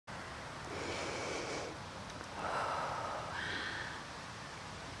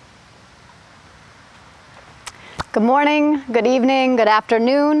Good morning, good evening, good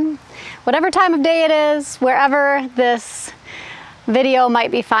afternoon, whatever time of day it is, wherever this video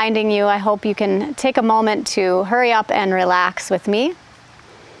might be finding you, I hope you can take a moment to hurry up and relax with me.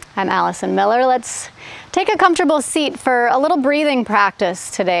 I'm Allison Miller. Let's take a comfortable seat for a little breathing practice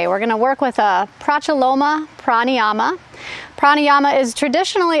today. We're going to work with a Prachaloma pranayama. Pranayama is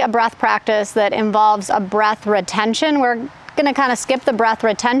traditionally a breath practice that involves a breath retention. We're going to kind of skip the breath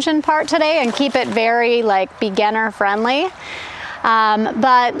retention part today and keep it very beginner friendly.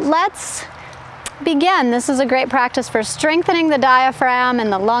 But let's begin. This is a great practice for strengthening the diaphragm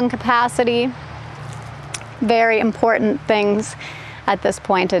and the lung capacity. Very important things at this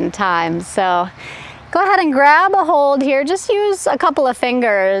point in time. So go ahead and grab a hold here. Just use a couple of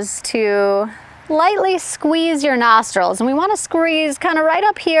fingers to lightly squeeze your nostrils. And we want to squeeze kind of right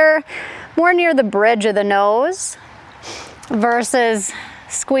up here, more near the bridge of the nose, versus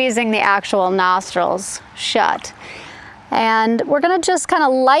squeezing the actual nostrils shut. And we're going to just kind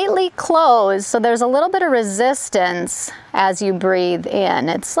of lightly close, so there's a little bit of resistance as you breathe in.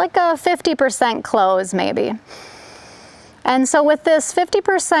 It's like a 50% close maybe. And so with this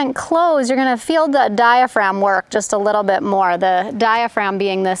 50% close, you're going to feel the diaphragm work just a little bit more. The diaphragm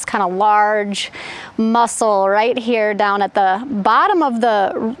being this kind of large muscle right here down at the bottom of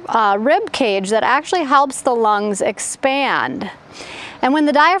the rib cage that actually helps the lungs expand. And when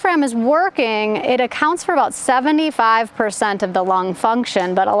the diaphragm is working, it accounts for about 75% of the lung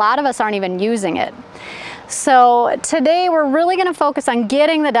function, but a lot of us aren't even using it. So today we're really going to focus on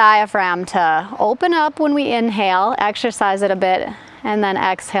getting the diaphragm to open up when we inhale, exercise it a bit, and then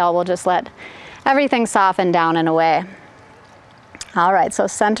exhale, we'll just let everything soften down and away. All right, so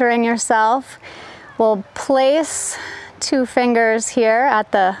centering yourself, we'll place 2 fingers here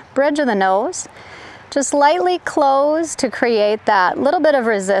at the bridge of the nose. Just lightly close to create that little bit of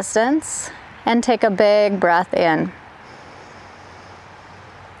resistance and take a big breath in.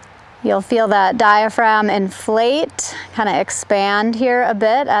 You'll feel that diaphragm inflate, kind of expand here a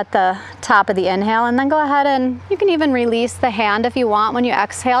bit at the top of the inhale, and then go ahead and you can even release the hand if you want when you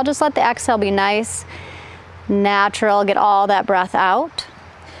exhale. Just let the exhale be nice, natural, get all that breath out.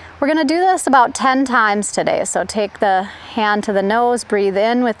 We're going to do this about 10 times today, so take the hand to the nose, breathe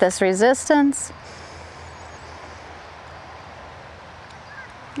in with this resistance.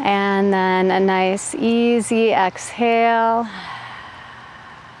 And then a nice easy exhale.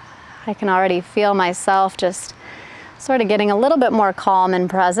 I can already feel myself just sort of getting a little bit more calm and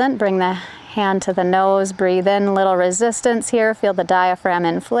present. Bring the hand to the nose, breathe in, a little resistance here, feel the diaphragm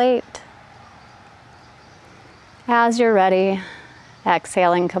inflate. As you're ready,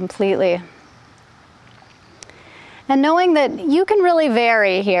 exhaling completely. And knowing that you can really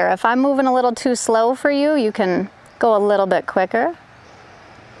vary here. If I'm moving a little too slow for you, you can go a little bit quicker.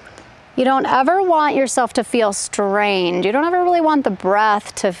 You don't ever want yourself to feel strained. You don't ever really want the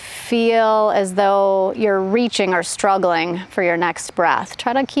breath to feel as though you're reaching or struggling for your next breath.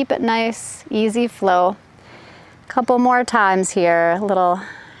 Try to keep it nice, easy flow. A couple more times here. A little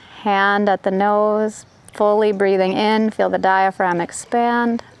hand at the nose, fully breathing in, feel the diaphragm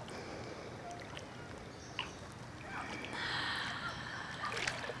expand.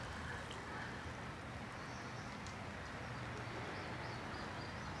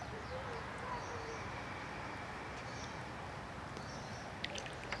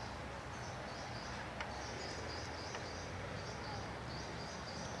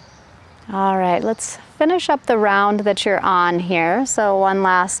 All right, let's finish up the round that you're on here. So one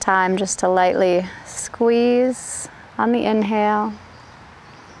last time just to lightly squeeze on the inhale,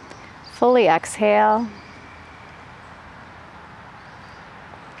 fully exhale.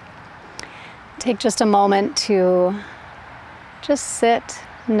 Take just a moment to just sit,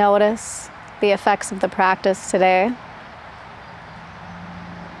 notice the effects of the practice today.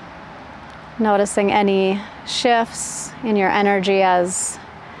 Noticing any shifts in your energy as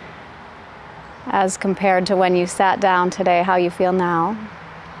compared to when you sat down today, how you feel now.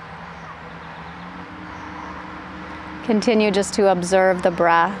 Continue just to observe the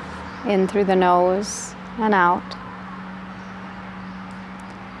breath in through the nose and out.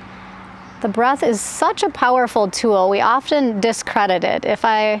 The breath is such a powerful tool. We often discredit it.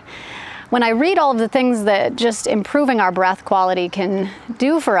 When I read all of the things that just improving our breath quality can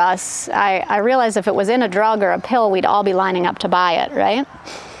do for us, I realize if it was in a drug or a pill, we'd all be lining up to buy it, right?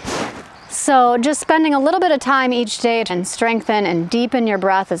 So just spending a little bit of time each day and strengthen and deepen your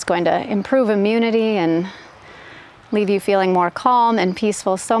breath is going to improve immunity and leave you feeling more calm and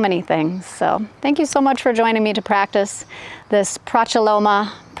peaceful, so many things. So thank you so much for joining me to practice this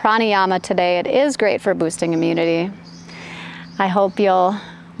Prachaloma pranayama today. It is great for boosting immunity. I hope you'll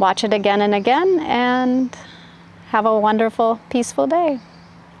watch it again and again and Have a wonderful, peaceful day.